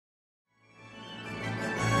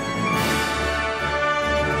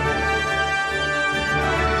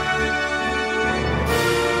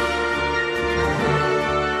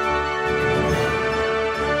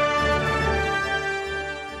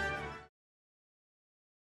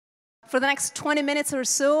For the next 20 minutes or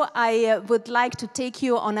so, I would like to take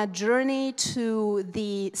you on a journey to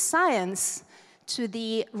the science, to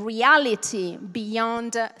the reality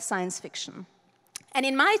beyond science fiction. And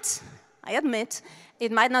I admit,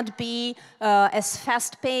 it might not be as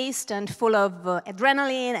fast-paced and full of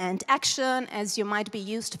adrenaline and action as you might be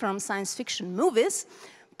used from science fiction movies,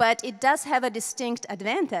 but it does have a distinct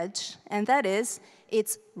advantage, and that is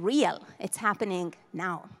it's real. It's happening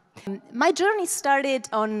now. My journey started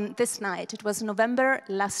on this night. It was November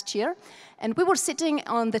last year, and we were sitting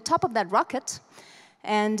on the top of that rocket,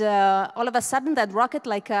 and all of a sudden that rocket,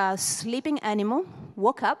 like a sleeping animal,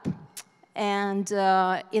 woke up, and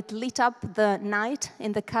it lit up the night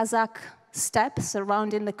in the Kazakh steppe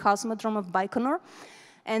surrounding the Cosmodrome of Baikonur,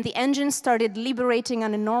 and the engine started liberating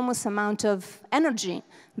an enormous amount of energy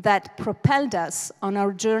that propelled us on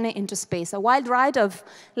our journey into space. A wild ride of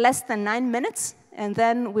less than 9 minutes, and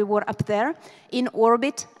then we were up there in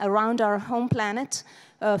orbit around our home planet,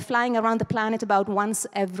 flying around the planet about once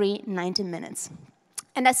every 90 minutes.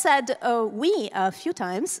 And I said we a few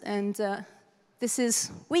times, and this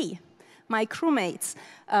is we, my crewmates,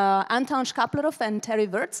 Anton Shkaplerov and Terry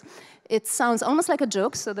Wirtz. It sounds almost like a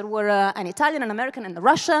joke, so there were an Italian, an American, and a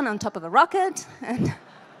Russian on top of a rocket,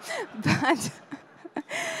 but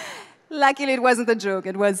luckily it wasn't a joke,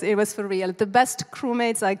 it was for real. The best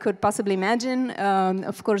crewmates I could possibly imagine,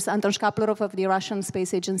 of course, Anton Shkaplerov of the Russian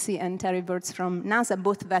Space Agency and Terry Wirtz from NASA,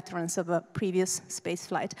 both veterans of a previous space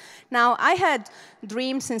flight. Now, I had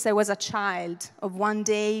dreamed since I was a child of one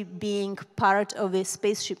day being part of a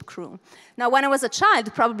spaceship crew. Now, when I was a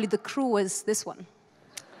child, probably the crew was this one.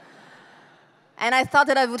 And I thought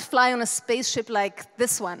that I would fly on a spaceship like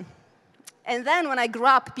this one. And then when I grew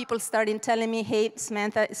up, people started telling me, hey,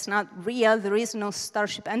 Samantha, it's not real. There is no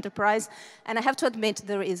Starship Enterprise. And I have to admit,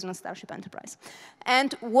 there is no Starship Enterprise.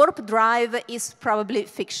 And warp drive is probably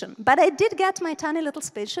fiction. But I did get my tiny little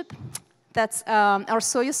spaceship. That's our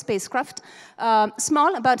Soyuz spacecraft.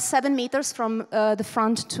 Small, about 7 meters from the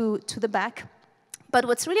front to the back. But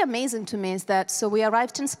what's really amazing to me is that, so we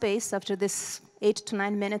arrived in space after this 8 to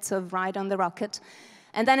 9 minutes of ride on the rocket.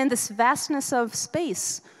 And then in this vastness of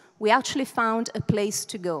space, we actually found a place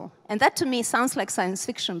to go. And that to me sounds like science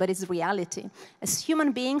fiction, but it's reality. As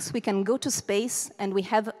human beings, we can go to space and we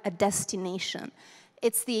have a destination.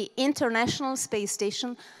 It's the International Space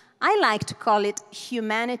Station. I like to call it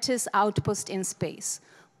humanity's outpost in space.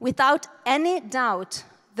 Without any doubt,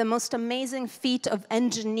 the most amazing feat of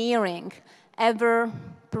engineering ever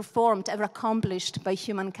performed, ever accomplished by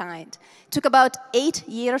humankind. It took about 8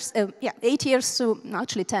 years, 8 years to,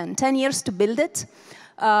 actually 10 years to build it.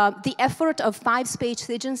 The effort of 5 space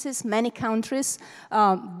agencies, many countries,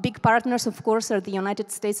 big partners, of course, are the United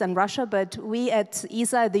States and Russia, but we at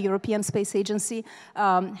ESA, the European Space Agency,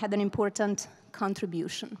 had an important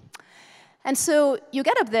contribution. And so you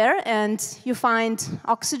get up there and you find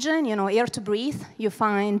oxygen, air to breathe, you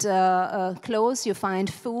find clothes, you find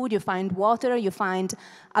food, you find water, you find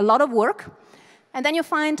a lot of work, and then you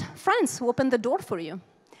find friends who open the door for you.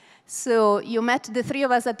 So you met the 3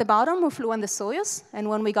 of us at the bottom who flew on the Soyuz, and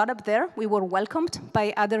when we got up there, we were welcomed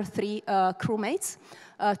by other 3 crewmates,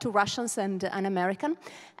 2 Russians and an American.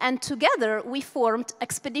 And together, we formed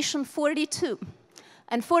Expedition 42.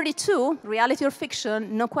 And 42, reality or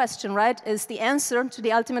fiction, no question, right, is the answer to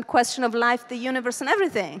the ultimate question of life, the universe, and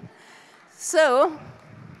everything. So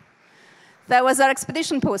that was our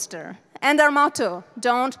expedition poster. And our motto,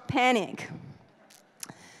 don't panic.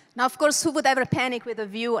 Now, of course, who would ever panic with a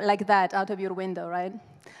view like that out of your window, right?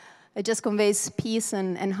 It just conveys peace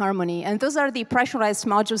and harmony. And those are the pressurized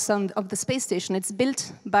modules of the space station. It's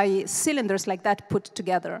built by cylinders like that put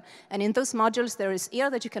together. And in those modules, there is air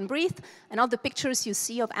that you can breathe. And all the pictures you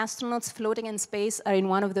see of astronauts floating in space are in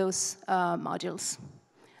one of those modules.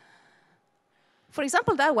 For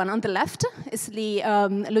example, that one on the left is the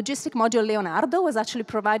logistic module Leonardo, was actually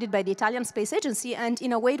provided by the Italian Space Agency. And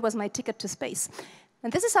in a way, it was my ticket to space.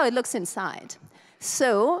 And this is how it looks inside.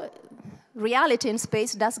 So reality in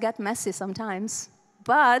space does get messy sometimes,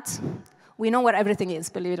 but we know where everything is,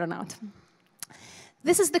 believe it or not.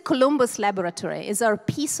 This is the Columbus Laboratory. It's our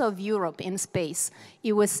piece of Europe in space.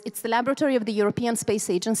 It's the laboratory of the European Space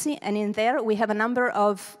Agency, and in there we have a number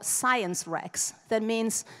of science racks. That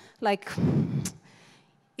means like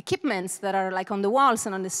equipments that are like on the walls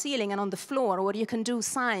and on the ceiling and on the floor, where you can do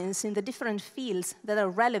science in the different fields that are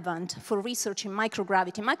relevant for research in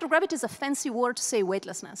microgravity. Microgravity is a fancy word to say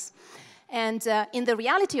weightlessness. And in the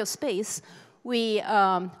reality of space, we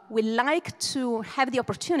like to have the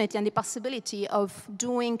opportunity and the possibility of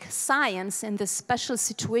doing science in this special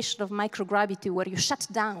situation of microgravity where you shut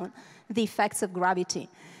down the effects of gravity.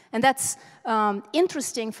 And that's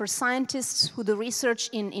interesting for scientists who do research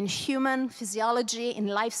in human physiology, in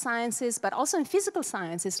life sciences, but also in physical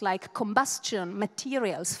sciences like combustion,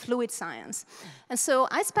 materials, fluid science. And so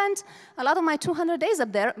I spent a lot of my 200 days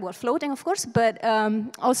up there, well, floating, of course, but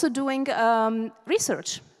also doing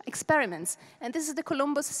research, experiments. And this is the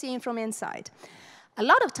Columbus seen from inside. A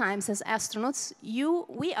lot of times as astronauts,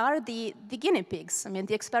 we are the guinea pigs. I mean,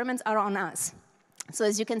 the experiments are on us. So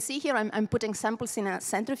as you can see here, I'm putting samples in a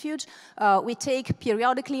centrifuge. We take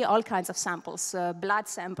periodically all kinds of samples, blood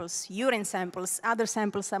samples, urine samples, other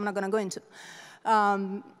samples I'm not going to go into.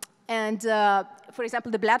 For example,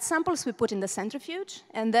 the blood samples we put in the centrifuge,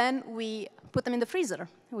 and then we put them in the freezer.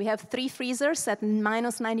 We have 3 freezers at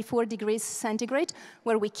 -94 degrees centigrade,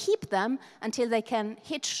 where we keep them until they can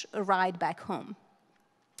hitch a ride back home.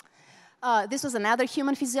 This was another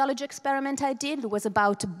human physiology experiment I did. It was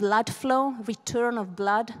about blood flow, return of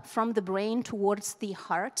blood from the brain towards the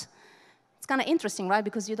heart. It's kind of interesting, right?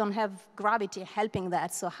 Because you don't have gravity helping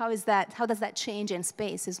that. So how does that change in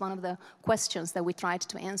space is one of the questions that we tried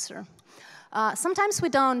to answer. Sometimes we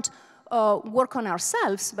don't work on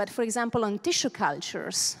ourselves, but for example, on tissue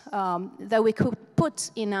cultures that we could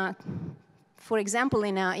put in a, for example,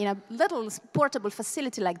 in a little portable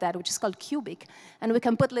facility like that, which is called cubic. And we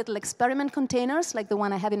can put little experiment containers, like the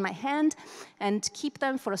one I have in my hand, and keep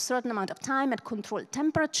them for a certain amount of time at controlled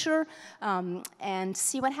temperature and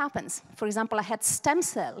see what happens. For example, I had stem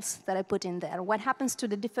cells that I put in there. What happens to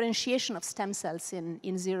the differentiation of stem cells in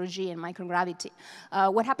 0G and microgravity?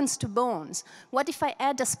 What happens to bones? What if I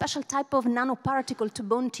add a special type of nanoparticle to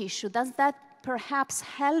bone tissue? Does that perhaps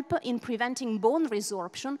help in preventing bone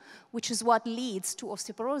resorption, which is what leads to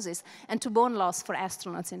osteoporosis and to bone loss for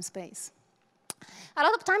astronauts in space. A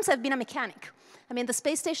lot of times I've been a mechanic. I mean, the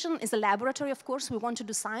space station is a laboratory, of course. We want to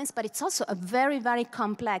do science, but it's also a very, very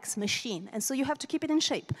complex machine. And so you have to keep it in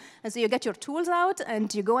shape. And so you get your tools out,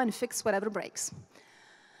 and you go and fix whatever breaks.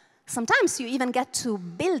 Sometimes you even get to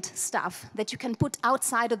build stuff that you can put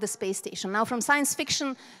outside of the space station. Now, from science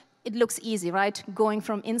fiction, it looks easy, right? Going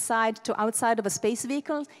from inside to outside of a space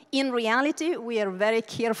vehicle. In reality, we are very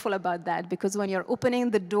careful about that, because when you're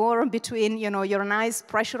opening the door between, your nice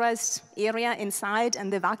pressurized area inside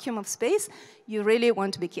and the vacuum of space, you really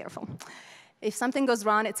want to be careful. If something goes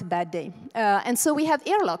wrong, it's a bad day. And so we have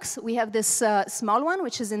airlocks. We have this small one,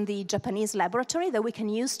 which is in the Japanese laboratory, that we can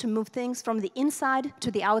use to move things from the inside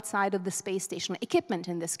to the outside of the space station, equipment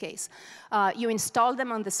in this case. You install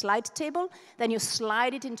them on the slide table, then you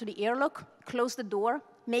slide it into the airlock, close the door,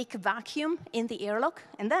 make a vacuum in the airlock,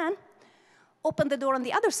 and then open the door on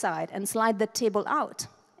the other side and slide the table out.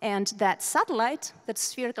 And that satellite, that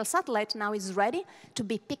spherical satellite, now is ready to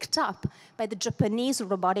be picked up by the Japanese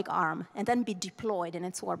robotic arm and then be deployed in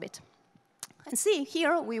its orbit. And see,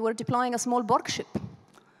 here we were deploying a small Borg ship.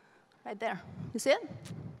 Right there. You see it?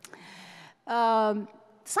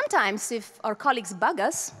 Sometimes, if our colleagues bug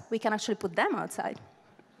us, we can actually put them outside.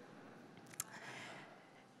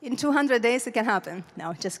 In 200 days, it can happen.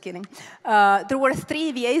 No, just kidding. There were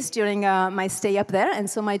 3 EVAs during my stay up there, and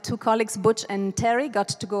so my 2 colleagues, Butch and Terry, got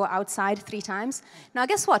to go outside 3 times. Now,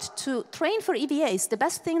 guess what? To train for EVAs, the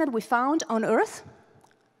best thing that we found on Earth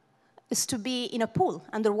is to be in a pool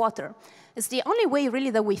underwater. It's the only way, really,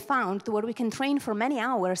 that we found where we can train for many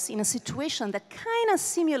hours in a situation that kind of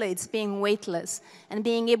simulates being weightless and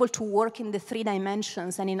being able to work in the 3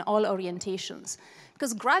 dimensions and in all orientations.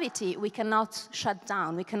 Because gravity, we cannot shut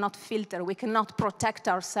down, we cannot filter, we cannot protect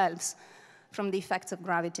ourselves from the effects of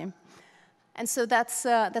gravity. And so that's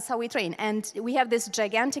how we train. And we have this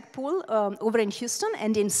gigantic pool over in Houston,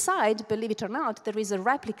 and inside, believe it or not, there is a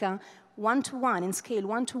replica 1-to-1, in scale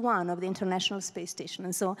 1-to-1 of the International Space Station.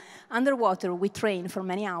 And so underwater, we train for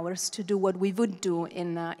many hours to do what we would do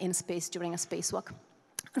in space during a spacewalk.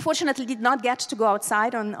 Unfortunately, did not get to go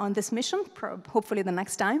outside on this mission, hopefully the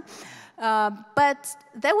next time. But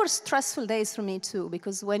there were stressful days for me, too,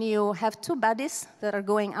 because when you have 2 buddies that are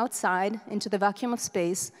going outside into the vacuum of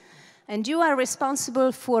space, and you are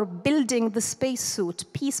responsible for building the spacesuit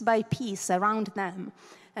piece by piece around them,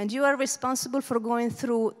 and you are responsible for going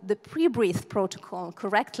through the pre-breathe protocol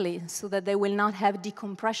correctly so that they will not have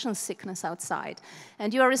decompression sickness outside,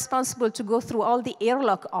 and you are responsible to go through all the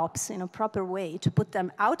airlock ops in a proper way to put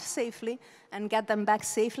them out safely and get them back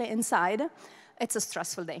safely inside, it's a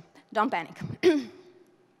stressful day. Don't panic.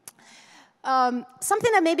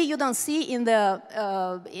 Something that maybe you don't see in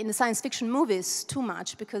the science fiction movies too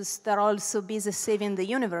much, because they're all so busy saving the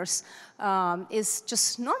universe, is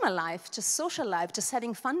just normal life, just social life, just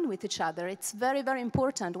having fun with each other. It's very, very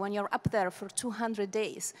important when you're up there for 200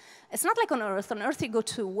 days. It's not like on Earth. On Earth, you go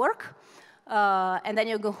to work, and then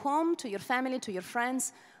you go home to your family, to your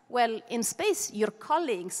friends. Well, in space, your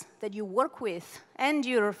colleagues that you work with and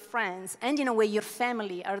your friends and, in a way, your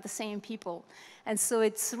family are the same people. And so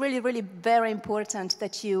it's really, really very important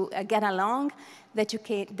that you get along, that you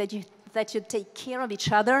take care of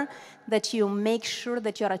each other, that you make sure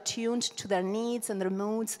that you're attuned to their needs and their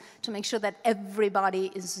moods to make sure that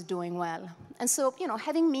everybody is doing well. And so,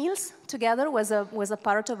 having meals together was a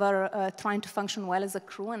part of our trying to function well as a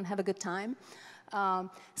crew and have a good time.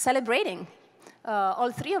 Celebrating.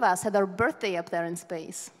 All three of us had our birthday up there in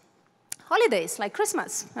space. Holidays, like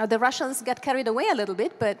Christmas. The Russians got carried away a little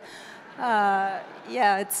bit, but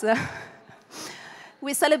yeah, it's...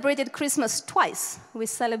 We celebrated Christmas twice. We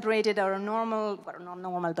celebrated our normal, well, not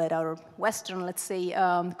normal, but our Western, let's say,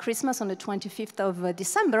 Christmas on the 25th of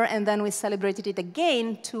December, and then we celebrated it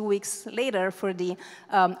again 2 weeks later for the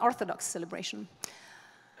Orthodox celebration.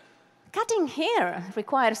 Cutting hair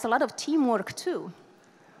requires a lot of teamwork, too.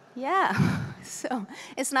 Yeah, so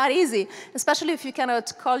it's not easy, especially if you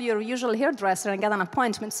cannot call your usual hairdresser and get an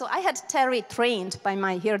appointment. So I had Terry trained by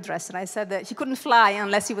my hairdresser. I said that he couldn't fly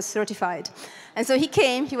unless he was certified. And so he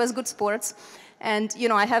came, he was good sports. And,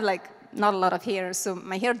 I have not a lot of hair, so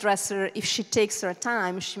my hairdresser, if she takes her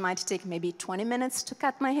time, she might take maybe 20 minutes to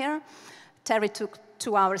cut my hair. Terry took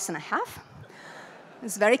 2 hours and a half.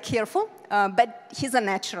 He's very careful, but he's a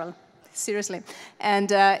natural. Seriously.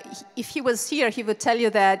 And if he was here, he would tell you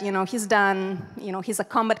that, he's done, he's a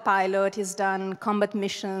combat pilot, he's done combat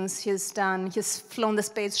missions, he's flown the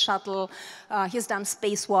space shuttle, he's done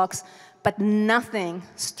spacewalks, but nothing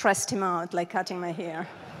stressed him out like cutting my hair.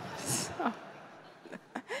 So,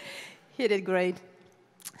 he did great.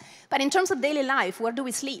 But in terms of daily life, where do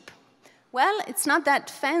we sleep? Well, it's not that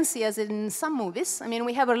fancy as in some movies. I mean,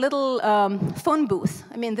 we have a little phone booth.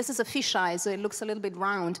 I mean, this is a fisheye, so it looks a little bit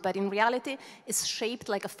round, but in reality, it's shaped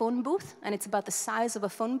like a phone booth, and it's about the size of a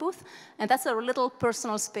phone booth. And that's our little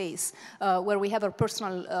personal space where we have our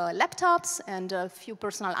personal laptops and a few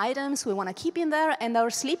personal items we want to keep in there, and our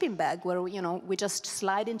sleeping bag, where we just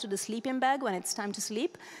slide into the sleeping bag when it's time to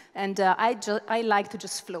sleep. And I like to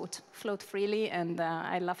just float freely, and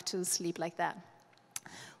I love to sleep like that.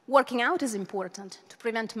 Working out is important to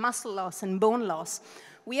prevent muscle loss and bone loss.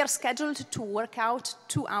 We are scheduled to work out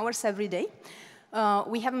 2 hours every day.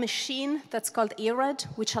 We have a machine that's called AirRed,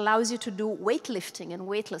 which allows you to do weightlifting and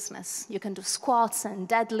weightlessness. You can do squats and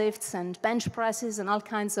deadlifts and bench presses and all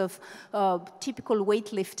kinds of typical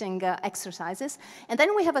weightlifting exercises. And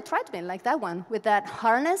then we have a treadmill like that one with that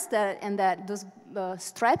harness and those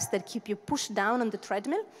straps that keep you pushed down on the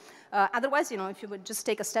treadmill. Otherwise, if you would just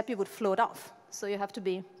take a step, you would float off. So you have to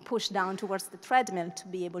be pushed down towards the treadmill to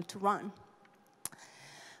be able to run.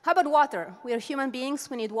 How about water? We are human beings.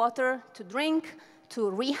 We need water to drink,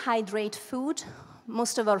 to rehydrate food.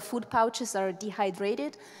 Most of our food pouches are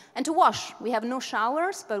dehydrated. And to wash. We have no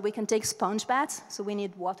showers, but we can take sponge baths, so we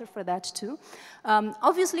need water for that too.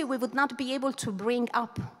 Obviously, we would not be able to bring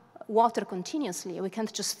up water continuously. We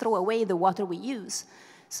can't just throw away the water we use.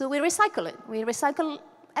 So we recycle it. We recycle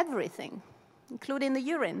everything, including the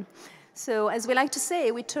urine. So as we like to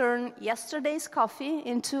say, we turn yesterday's coffee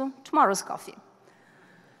into tomorrow's coffee.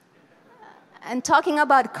 And talking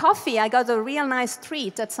about coffee, I got a real nice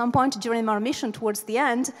treat at some point during our mission towards the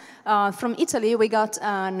end. From Italy, we got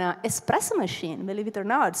an espresso machine, believe it or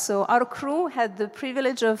not. So our crew had the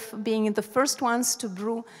privilege of being the first ones to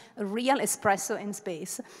brew a real espresso in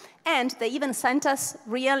space. And they even sent us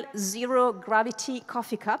real zero-gravity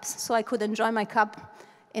coffee cups, so I could enjoy my cup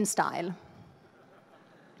in style.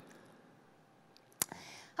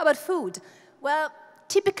 How about food? Well,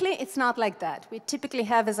 typically, it's not like that. We typically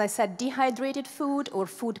have, as I said, dehydrated food or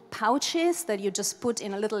food pouches that you just put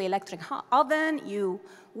in a little electric oven. You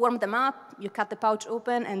warm them up, you cut the pouch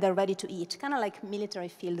open, and they're ready to eat, kind of like military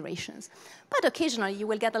field rations. But occasionally, you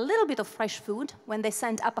will get a little bit of fresh food when they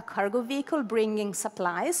send up a cargo vehicle bringing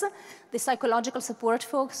supplies. The psychological support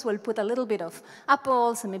folks will put a little bit of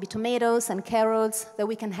apples and maybe tomatoes and carrots that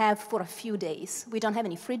we can have for a few days. We don't have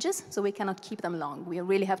any fridges, so we cannot keep them long. We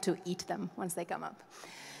really have to eat them once they come up.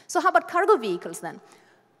 So how about cargo vehicles then?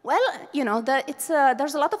 Well, there's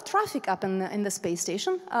a lot of traffic up in the space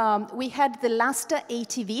station. We had the last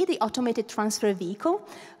ATV, the Automated Transfer Vehicle.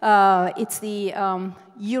 It's the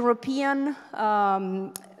European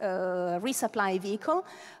resupply vehicle.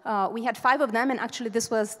 We had 5 of them, and actually this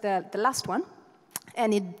was the last one.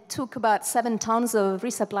 And it took about 7 tons of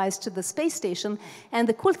resupplies to the space station. And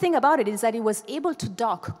the cool thing about it is that it was able to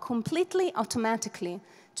dock completely automatically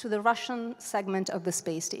to the Russian segment of the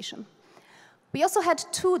space station. We also had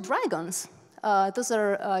 2 Dragons. Those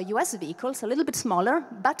are US vehicles, a little bit smaller,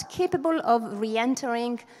 but capable of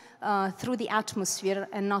re-entering through the atmosphere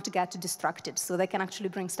and not get distracted, so they can actually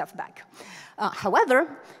bring stuff back. However,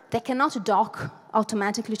 they cannot dock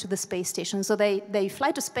automatically to the space station. So they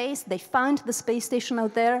fly to space, they find the space station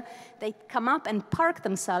out there, they come up and park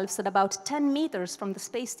themselves at about 10 meters from the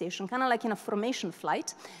space station, kind of like in a formation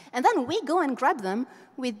flight. And then we go and grab them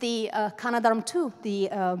with the Canadarm2,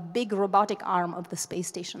 the big robotic arm of the space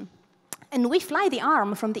station. And we fly the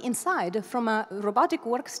arm from the inside, from a robotic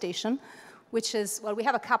workstation, which is, well, we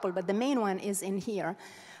have a couple, but the main one is in here.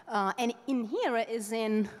 And in here is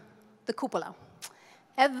in the cupola,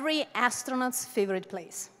 every astronaut's favorite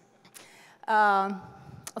place.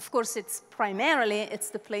 Of course, it's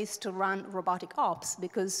the place to run robotic ops,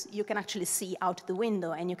 because you can actually see out the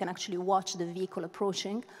window and you can actually watch the vehicle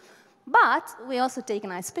approaching. But we also take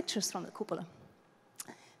nice pictures from the cupola.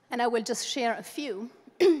 And I will just share a few.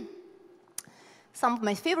 Some of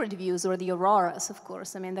my favorite views are the auroras, of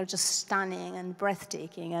course. I mean, they're just stunning and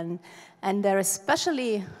breathtaking, and they're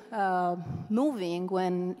especially moving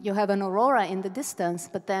when you have an aurora in the distance,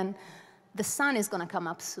 but then the sun is going to come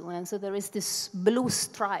up soon, and so there is this blue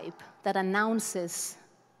stripe that announces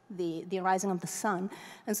the rising of the sun.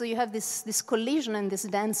 And so you have this collision and this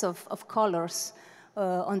dance of colors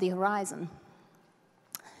on the horizon.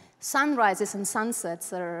 Sunrises and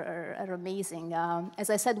sunsets are amazing.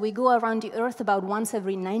 As I said, we go around the Earth about once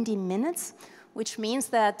every 90 minutes, which means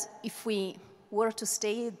that if we were to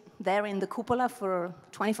stay there in the cupola for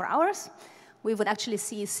 24 hours, we would actually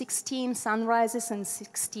see 16 sunrises and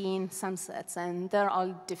 16 sunsets, and they're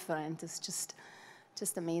all different. It's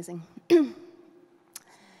just amazing.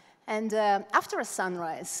 And after a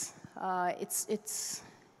sunrise,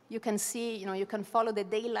 you can see, you can follow the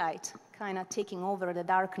daylight kind of taking over the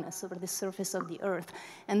darkness over the surface of the Earth.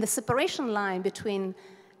 And the separation line between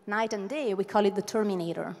night and day, we call it the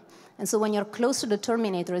Terminator. And so when you're close to the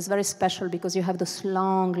Terminator, it's very special because you have those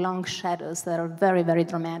long, long shadows that are very, very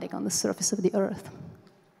dramatic on the surface of the Earth.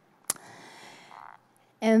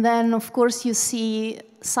 And then, of course, you see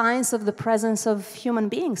signs of the presence of human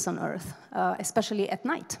beings on Earth, especially at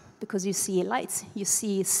night, because you see lights, you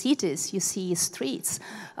see cities, you see streets.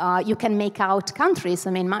 You can make out countries.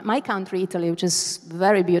 I mean, my country, Italy, which is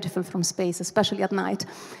very beautiful from space, especially at night,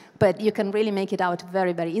 but you can really make it out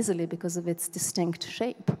very, very easily because of its distinct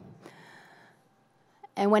shape.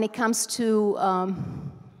 And when it comes to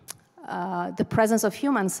the presence of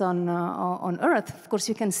humans on Earth, of course,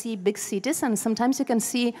 you can see big cities, and sometimes you can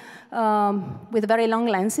see, with very long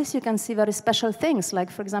lenses, you can see very special things.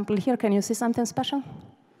 Like, for example, here, can you see something special?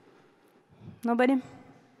 Nobody?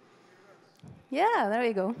 Yeah, there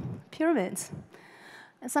you go, pyramids.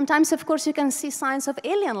 And sometimes, of course, you can see signs of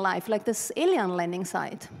alien life, like this alien landing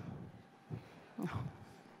site.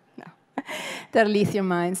 They're lithium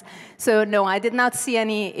mines. So no, I did not see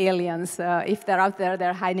any aliens. If they're out there,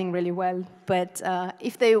 they're hiding really well. But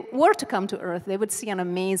if they were to come to Earth, they would see an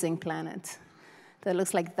amazing planet that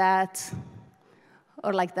looks like that,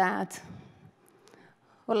 or like that,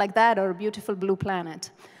 or like that, or a beautiful blue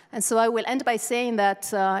planet. And so I will end by saying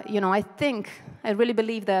that, I really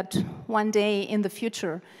believe that one day in the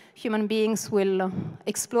future, human beings will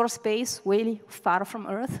explore space way far from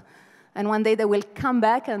Earth. And one day they will come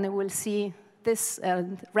back and they will see this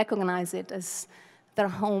and recognize it as their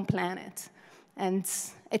home planet. And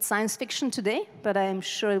it's science fiction today, but I'm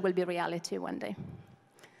sure it will be reality one day.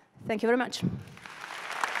 Thank you very much.